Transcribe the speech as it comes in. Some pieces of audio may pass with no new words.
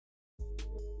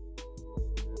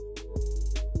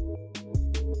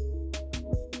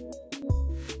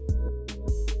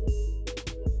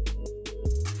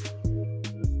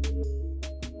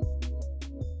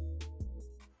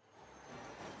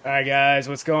Alright guys,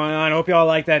 what's going on? I hope y'all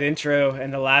liked that intro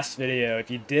in the last video.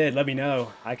 If you did, let me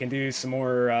know. I can do some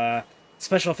more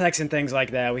special effects and things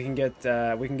like that. We can get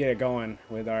it going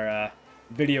with our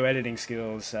video editing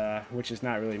skills, which is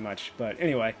not really much. But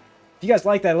anyway, if you guys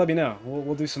like that, let me know.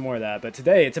 We'll do some more of that. But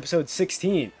today, it's episode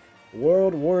 16.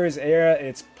 World Wars era,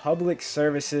 it's public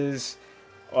services.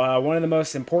 One of the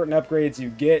most important upgrades you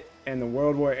get in the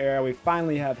World War era. We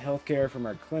finally have healthcare from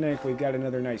our clinic. We've got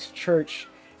another nice church.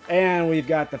 And we've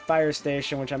got the fire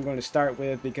station, which I'm going to start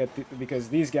with because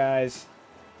these guys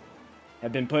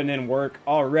have been putting in work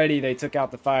already. They took out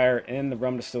the fire in the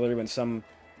rum distillery when some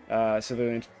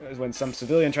civilian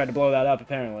tried to blow that up,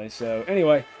 apparently. So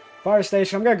anyway, fire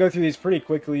station. I'm gonna go through these pretty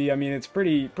quickly. I mean, it's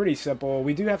pretty simple.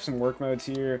 We do have some work modes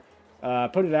here.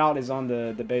 Put it out is on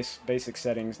the basic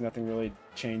settings. Nothing really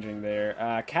changing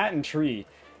there. Cat and tree.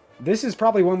 This is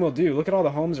probably one we'll do. Look at all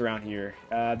the homes around here.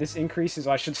 This increases,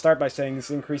 I should start by saying this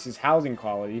increases housing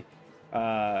quality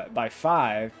by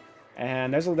 5.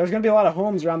 And there's going to be a lot of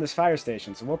homes around this fire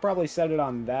station. So we'll probably set it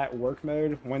on that work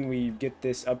mode when we get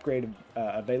this upgrade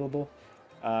available.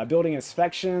 Building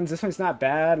inspections. This one's not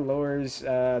bad. Lowers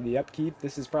the upkeep.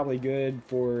 This is probably good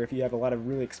for if you have a lot of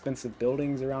really expensive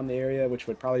buildings around the area, which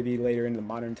would probably be later in the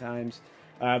modern times.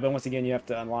 But once again, you have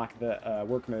to unlock the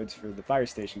work modes for the fire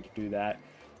station to do that.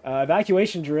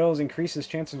 Evacuation drills increases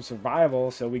chance of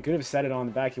survival, so we could have set it on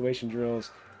evacuation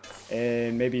drills,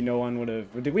 and maybe no one would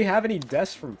have... Did we have any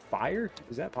deaths from fire?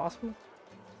 Is that possible?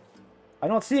 I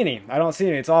don't see any. I don't see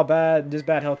any. It's all bad, just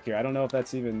bad healthcare. I don't know if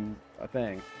that's even a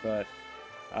thing, but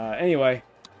anyway.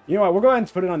 You know what? We'll go ahead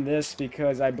and put it on this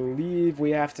because I believe we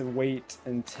have to wait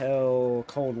until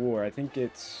Cold War. I think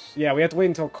it's... Yeah, we have to wait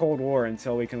until Cold War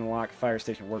until we can unlock fire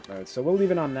station work mode, so we'll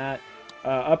leave it on that.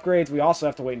 Upgrades, we also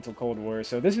have to wait until Cold War.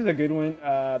 So this is a good one.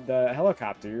 The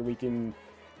helicopter, we can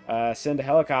send a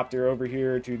helicopter over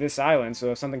here to this island. So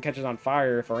if something catches on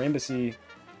fire, if our embassy,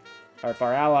 or if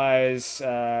our allies,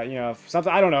 you know, if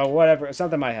something, I don't know, whatever,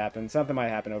 something might happen. Something might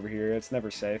happen over here. It's never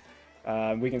safe.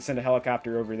 We can send a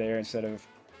helicopter over there instead of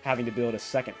having to build a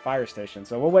second fire station.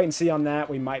 So we'll wait and see on that.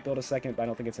 We might build a second, but I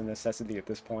don't think it's a necessity at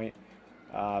this point.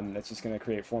 That's just going to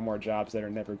create 4 more jobs that are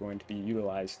never going to be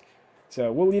utilized. So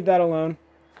we'll leave that alone.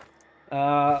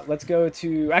 Let's go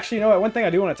to... Actually, you know what? One thing I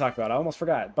do want to talk about. I almost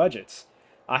forgot. Budgets.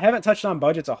 I haven't touched on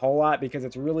budgets a whole lot because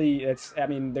it's really... I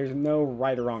mean, there's no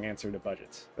right or wrong answer to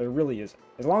budgets. There really isn't.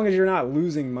 As long as you're not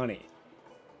losing money.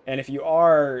 And if you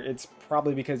are, it's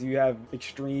probably because you have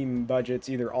extreme budgets,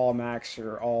 either all max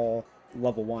or all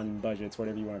level 1 budgets,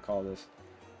 whatever you want to call this.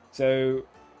 So...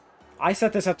 I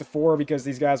set this up to 4 because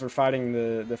these guys were fighting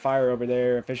the fire over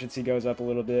there. Efficiency goes up a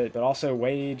little bit, but also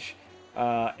wage...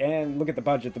 and look at the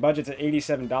budget. The budget's at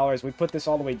 $87. We put this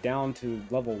all the way down to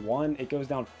level 1. It goes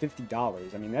down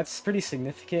 $50. I mean, that's pretty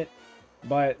significant.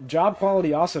 But job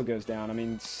quality also goes down. I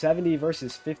mean, 70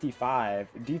 versus 55.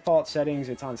 Default settings,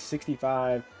 it's on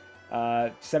 65.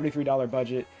 $73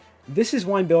 budget. This is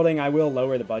one building I will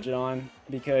lower the budget on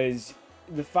because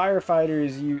the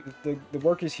firefighters, the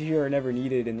workers here are never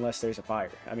needed unless there's a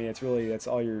fire. I mean, it's really that's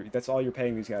all you're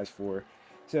paying these guys for.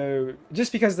 So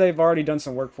just because they've already done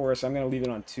some work for us, I'm going to leave it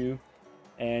on 2.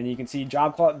 And you can see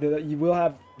job quality.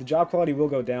 The job quality will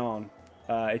go down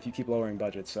if you keep lowering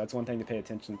budgets. So that's one thing to pay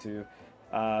attention to.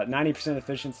 90%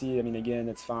 efficiency. I mean, again,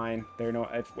 it's fine. There no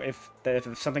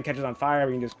if something catches on fire,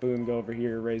 we can just boom go over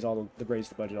here, raise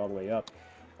the budget all the way up.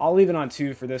 I'll leave it on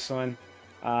 2 for this one.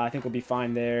 I think we'll be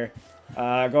fine there.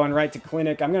 Going right to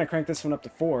clinic, I'm going to crank this one up to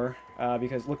 4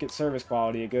 because look at service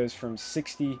quality. It goes from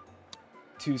 60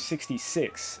 to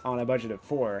 66 on a budget of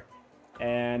 4.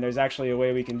 And there's actually a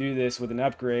way we can do this with an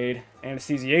upgrade.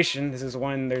 Anesthesiation, this is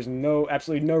one there's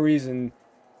absolutely no reason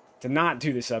to not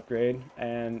do this upgrade,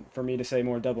 and for me to say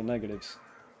more double negatives.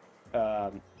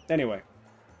 Anyway,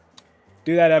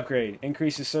 do that upgrade.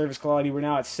 Increases service quality. We're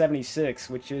now at 76,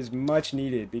 which is much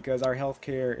needed because our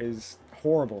healthcare is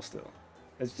horrible still.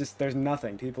 It's just, there's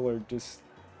nothing. People are just,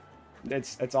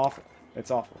 it's awful. It's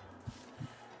awful.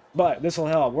 But this will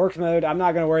help. Work mode, I'm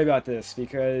not going to worry about this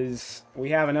because we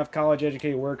have enough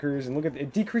college-educated workers. And look at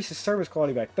it, decreases service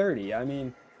quality by 30. I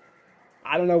mean,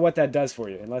 I don't know what that does for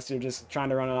you unless you're just trying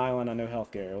to run an island on no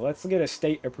healthcare. Let's get a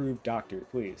state-approved doctor,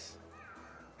 please.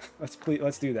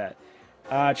 Let's do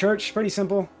that. Church, pretty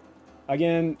simple.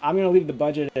 Again, I'm going to leave the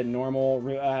budget at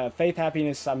normal. Faith,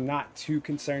 happiness, I'm not too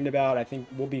concerned about. I think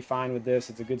we'll be fine with this.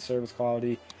 It's a good service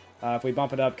quality. If we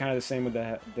bump it up, kind of the same with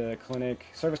the clinic.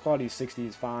 Service quality 60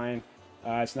 is fine.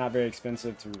 It's not very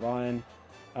expensive to run.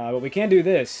 But we can do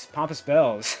this. Pompous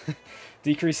Bells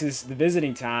decreases the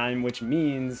visiting time, which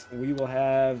means we will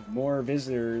have more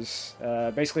visitors.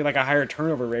 Basically like a higher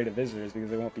turnover rate of visitors because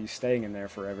they won't be staying in there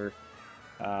forever.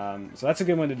 So that's a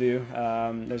good one to do.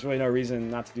 There's really no reason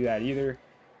not to do that either.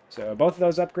 So both of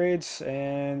those upgrades,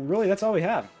 and really that's all we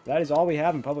have. That is all we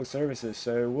have in public services.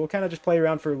 So we'll kind of just play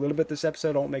around for a little bit this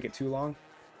episode. Don't make it too long.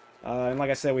 And like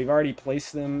I said, we've already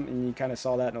placed them, and you kind of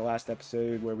saw that in the last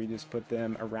episode where we just put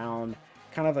them around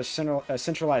kind of a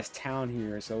centralized town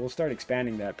here. So we'll start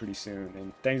expanding that pretty soon,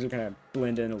 and things will kind of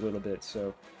blend in a little bit.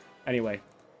 So anyway,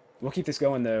 we'll keep this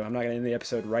going though. I'm not going to end the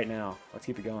episode right now. Let's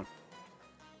keep it going.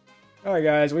 Alright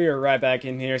guys, we are right back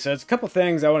in here. So there's a couple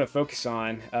things I want to focus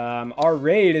on. Our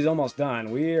raid is almost done.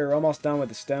 We are almost done with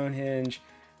the Stonehenge.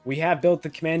 We have built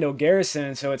the Commando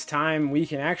Garrison, so it's time we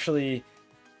can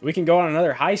go on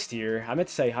another heist here. I meant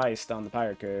to say heist on the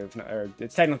Pirate Cove. Or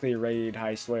it's technically a raid,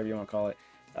 heist, whatever you want to call it.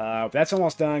 But that's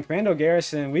almost done. Commando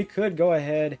Garrison, we could go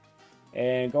ahead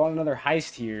and go on another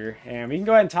heist here. And we can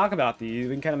go ahead and talk about these.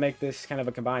 We can kind of make this kind of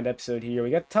a combined episode here.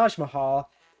 We got Taj Mahal.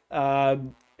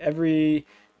 Every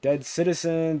dead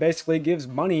citizen basically gives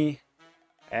money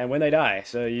and when they die,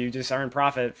 so you just earn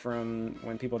profit from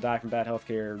when people die from bad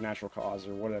healthcare, natural cause,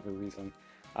 or whatever reason.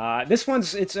 This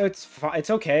one's it's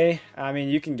okay. I mean,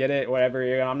 you can get it,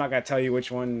 whatever. I'm not gonna tell you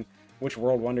which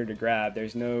world wonder to grab.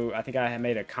 There's no. I think I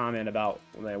made a comment about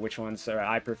which ones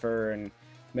I prefer and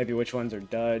maybe which ones are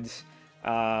duds.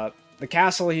 The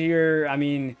castle here. I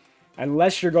mean,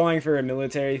 unless you're going for a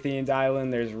military themed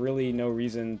island, there's really no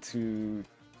reason to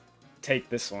take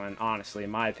this one, honestly, in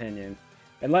my opinion.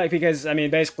 And because I mean,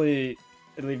 basically,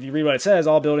 if you read what it says,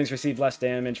 all buildings receive less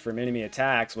damage from enemy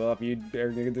attacks. Well, if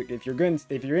you're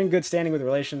in good standing with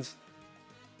relations,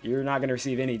 you're not going to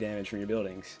receive any damage from your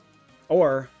buildings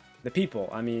or the people.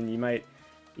 I mean, you might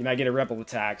get a rebel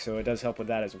attack, so it does help with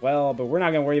that as well. But we're not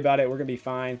going to worry about it. We're going to be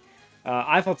fine.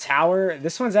 Eiffel Tower.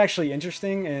 This one's actually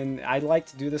interesting, and I like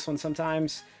to do this one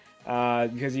sometimes.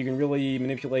 Because you can really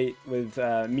manipulate with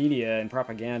media and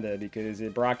propaganda, because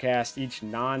it broadcasts each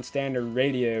non-standard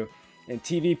radio and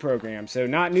TV program. So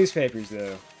not newspapers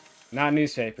though, not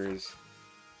newspapers.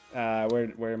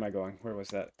 Where am I going? Where was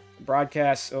that?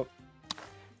 Broadcast. Oh,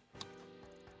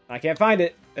 I can't find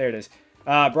it. There it is.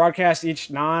 Broadcast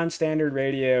each non-standard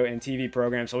radio and TV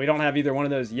program. So we don't have either one of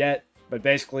those yet. But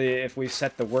basically, if we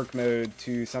set the work mode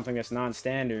to something that's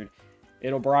non-standard,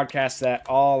 it'll broadcast that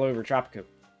all over Tropico.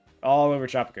 All over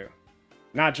Tropico.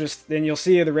 Not just, then you'll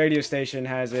see the radio station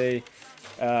has a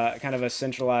kind of a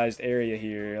centralized area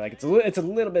here. Like it's a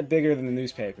little bit bigger than the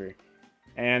newspaper.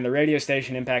 And the radio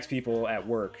station impacts people at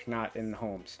work, not in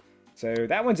homes. So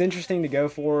that one's interesting to go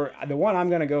for. The one I'm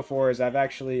going to go for is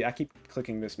I keep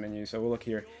clicking this menu, so we'll look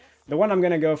here. The one I'm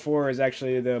going to go for is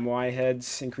actually the Moai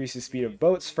Heads, increases speed of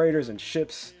boats, freighters, and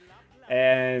ships.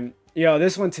 And you know,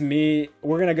 this one to me,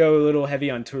 we're going to go a little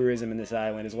heavy on tourism in this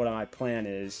island is what my plan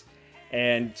is.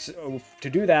 And so to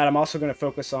do that, I'm also going to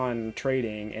focus on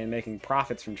trading and making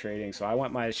profits from trading. So I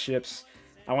want my ships,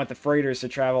 I want the freighters to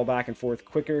travel back and forth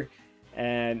quicker.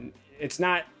 And it's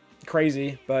not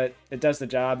crazy, but it does the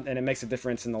job and it makes a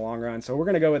difference in the long run. So we're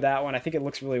going to go with that one. I think it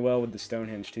looks really well with the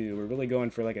Stonehenge too. We're really going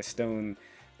for like a stone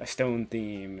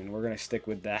theme, and we're going to stick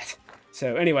with that.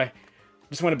 So anyway,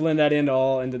 just want to blend that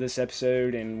into this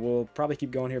episode, and we'll probably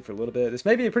keep going here for a little bit. This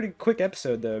may be a pretty quick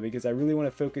episode though, because I really want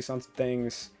to focus on some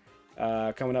things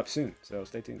coming up soon, so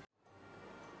stay tuned.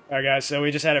 Alright guys, so we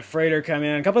just had a freighter come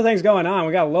in. A couple of things going on.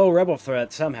 We got a low rebel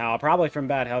threat somehow, probably from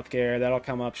bad healthcare. That'll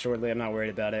come up shortly. I'm not worried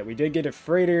about it. We did get a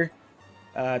freighter,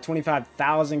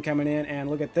 25,000 coming in, and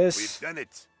look at this. We've done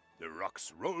it. The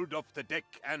rocks rolled off the deck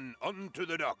and onto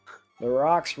the dock. The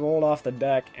rocks rolled off the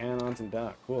deck and onto the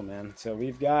dock. Cool, man. So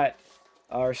we've got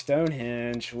our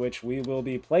Stonehenge, which we will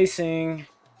be placing,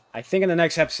 I think, in the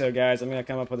next episode, guys. I'm going to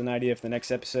come up with an idea for the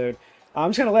next episode.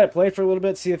 I'm just going to let it play for a little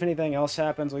bit, see if anything else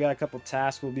happens. We got a couple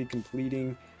tasks we'll be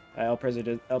completing. El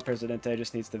Presidente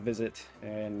just needs to visit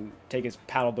and take his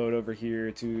paddle boat over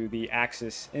here to the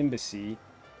Axis Embassy.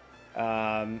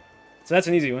 So that's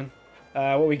an easy one.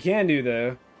 What we can do,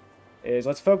 though, is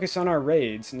let's focus on our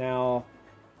raids. Now,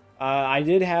 I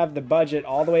did have the budget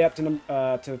all the way up to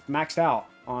maxed out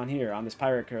on here, on this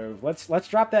Pirate Cove. Let's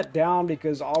drop that down,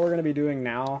 because all we're going to be doing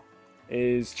now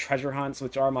is treasure hunts,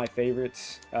 which are my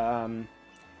favorites.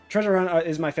 Treasure hunt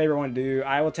is my favorite one to do.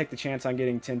 I will take the chance on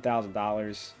getting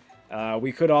 $10,000.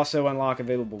 We could also unlock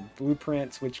available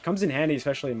blueprints, which comes in handy,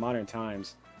 especially in modern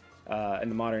times, in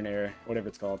the modern era, whatever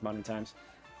it's called, modern times.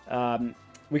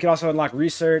 We could also unlock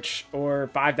research or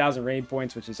 5,000 raid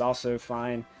points, which is also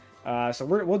fine. So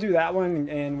we'll do that one,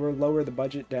 and we'll lower the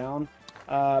budget down.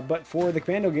 But for the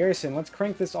Commando Garrison, let's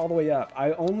crank this all the way up.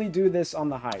 I only do this on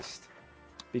the heist,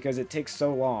 because it takes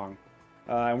so long.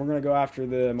 And we're going to go after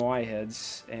the Moai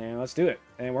Heads, and let's do it.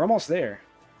 And we're almost there.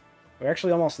 We're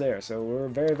actually almost there, so we're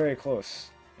very, very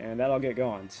close. and that'll get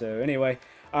going. So anyway,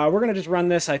 we're going to just run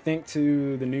this, I think,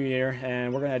 to the new year,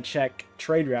 and we're going to check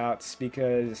trade routes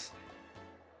because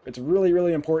it's really,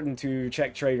 really important to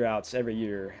check trade routes every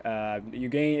year.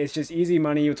 It's just easy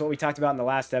money. It's what we talked about in the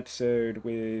last episode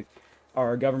with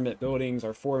our government buildings,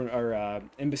 our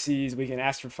embassies. We can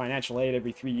ask for financial aid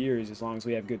every 3 years as long as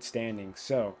we have good standing.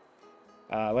 So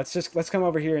let's come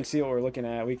over here and see what we're looking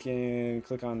at. We can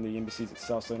click on the embassies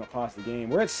itself so we don't pause the game.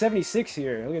 We're at 76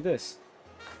 here. Look at this.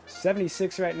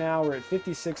 76 right now. We're at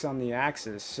 56 on the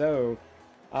Axis. So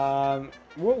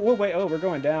we'll wait. Oh, we're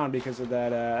going down because of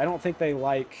that. I don't think they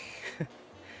like...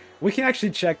 We can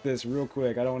actually check this real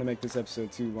quick. I don't want to make this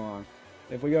episode too long.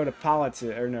 If we go to politics,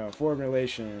 or no, foreign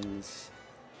relations.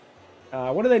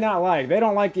 What do they not like? They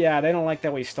don't like, yeah, they don't like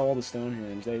that we stole the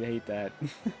Stonehenge. They hate that.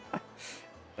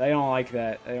 They don't like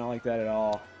that. They don't like that at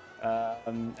all.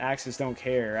 Axis don't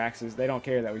care. Axis, they don't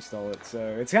care that we stole it. So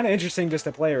it's kind of interesting just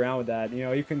to play around with that. You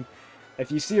know, you can...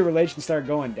 If you see a relation start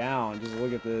going down, just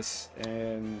look at this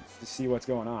and see what's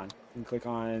going on. You can click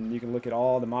on, you can look at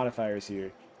all the modifiers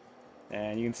here.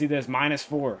 And you can see this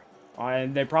 -4.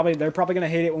 And they're probably going to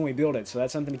hate it when we build it, so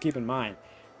that's something to keep in mind.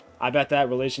 I bet that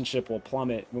relationship will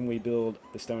plummet when we build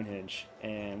the Stonehenge,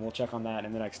 and we'll check on that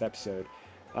in the next episode.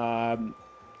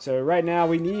 So right now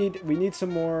we need some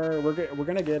more. We're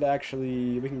gonna get,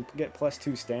 actually, we can get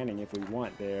 +2 standing if we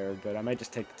want there, but I might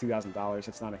just take the $2,000.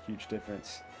 It's not a huge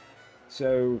difference.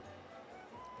 So,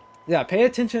 yeah, pay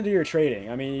attention to your trading.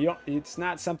 I mean, it's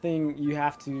not something you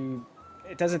have to...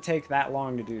 It doesn't take that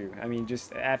long to do. I mean,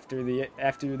 just after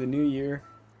the new year,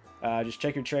 just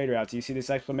check your trade routes. You see this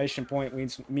exclamation point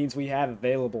means we have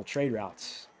available trade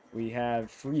routes. We have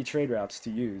free trade routes to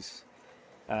use.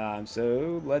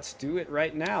 So let's do it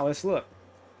right now. Let's look.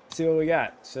 See what we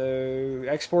got. So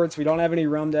exports, we don't have any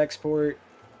rum to export.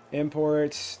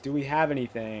 Imports, do we have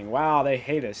anything? Wow, they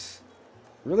hate us.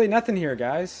 Really nothing here,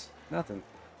 guys. Nothing.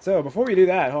 So before we do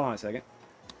that, hold on a second.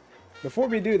 Before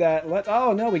we do that,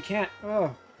 oh no, we can't.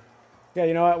 Oh, yeah.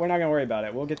 You know what? We're not gonna worry about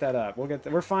it. We'll get that up.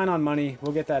 We're fine on money.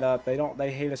 We'll get that up.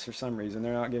 They hate us for some reason.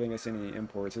 They're not giving us any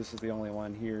imports. This is the only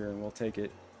one here, and we'll take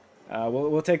it.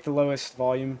 We'll take the lowest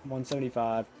volume,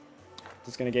 175.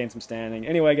 Just gonna gain some standing.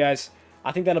 Anyway, guys,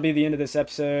 I think that'll be the end of this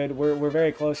episode. We're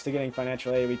very close to getting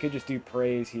financial aid. We could just do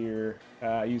praise here.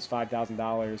 Use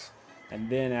 $5,000. And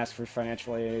then ask for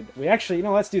financial aid. We actually, you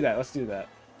know, let's do that. Let's do that.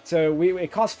 So it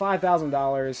costs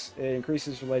 $5,000. It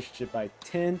increases relationship by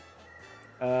 10.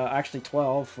 Actually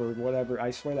 12 for whatever.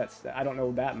 I swear I don't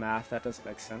know that math. That doesn't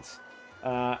make sense.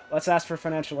 Let's ask for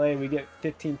financial aid. We get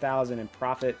 15,000 in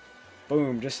profit.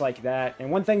 Boom, just like that.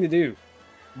 And one thing to do,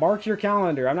 mark your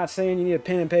calendar. I'm not saying you need a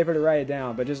pen and paper to write it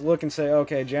down, but just look and say,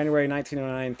 okay, January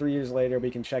 1909, 3 years later,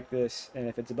 we can check this. And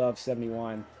if it's above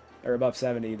 71 or above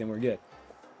 70, then we're good.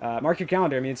 Mark your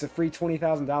calendar. I mean, it's a free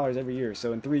 $20,000 every year.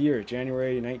 So in 3 years,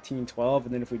 January 1912,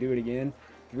 and then if we do it again,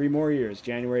 3 more years,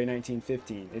 January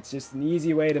 1915. It's just an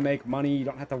easy way to make money. You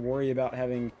don't have to worry about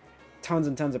having tons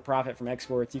and tons of profit from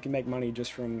exports. You can make money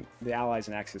just from the Allies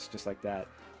and Axis, just like that.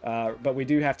 But we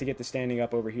do have to get the standing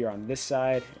up over here on this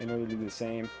side in order to do the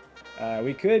same.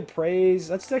 We could praise.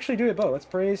 Let's actually do it both. Let's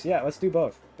praise. Yeah, let's do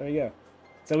both. There you go.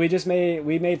 So we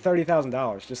made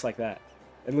 $30,000 just like that.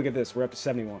 And look at this. We're up to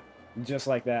 71. Just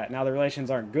like that. Now the relations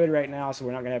aren't good right now, so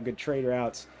we're not going to have good trade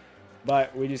routes,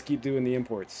 but we just keep doing the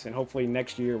imports, and hopefully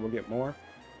next year we'll get more.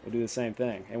 We'll do the same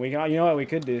thing. And you know what we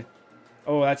could do?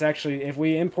 Oh, that's actually, if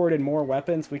we imported more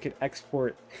weapons, we could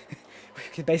export. We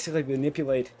could basically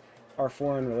manipulate our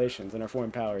foreign relations and our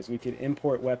foreign powers. We could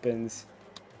import weapons.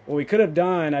 What we could have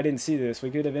done, I didn't see this,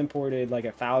 we could have imported like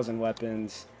 1,000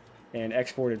 weapons and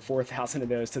exported 4,000 of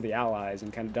those to the Allies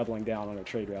and kind of doubling down on our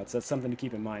trade routes. That's something to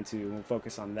keep in mind too. We'll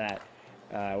focus on that,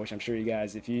 which I'm sure you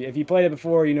guys, if you played it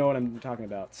before, you know what I'm talking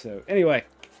about. So anyway,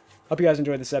 hope you guys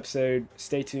enjoyed this episode.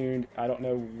 Stay tuned. I don't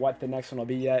know what the next one will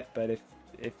be yet, but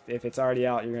if it's already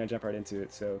out, you're gonna jump right into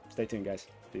it. So stay tuned, guys.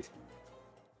 Peace.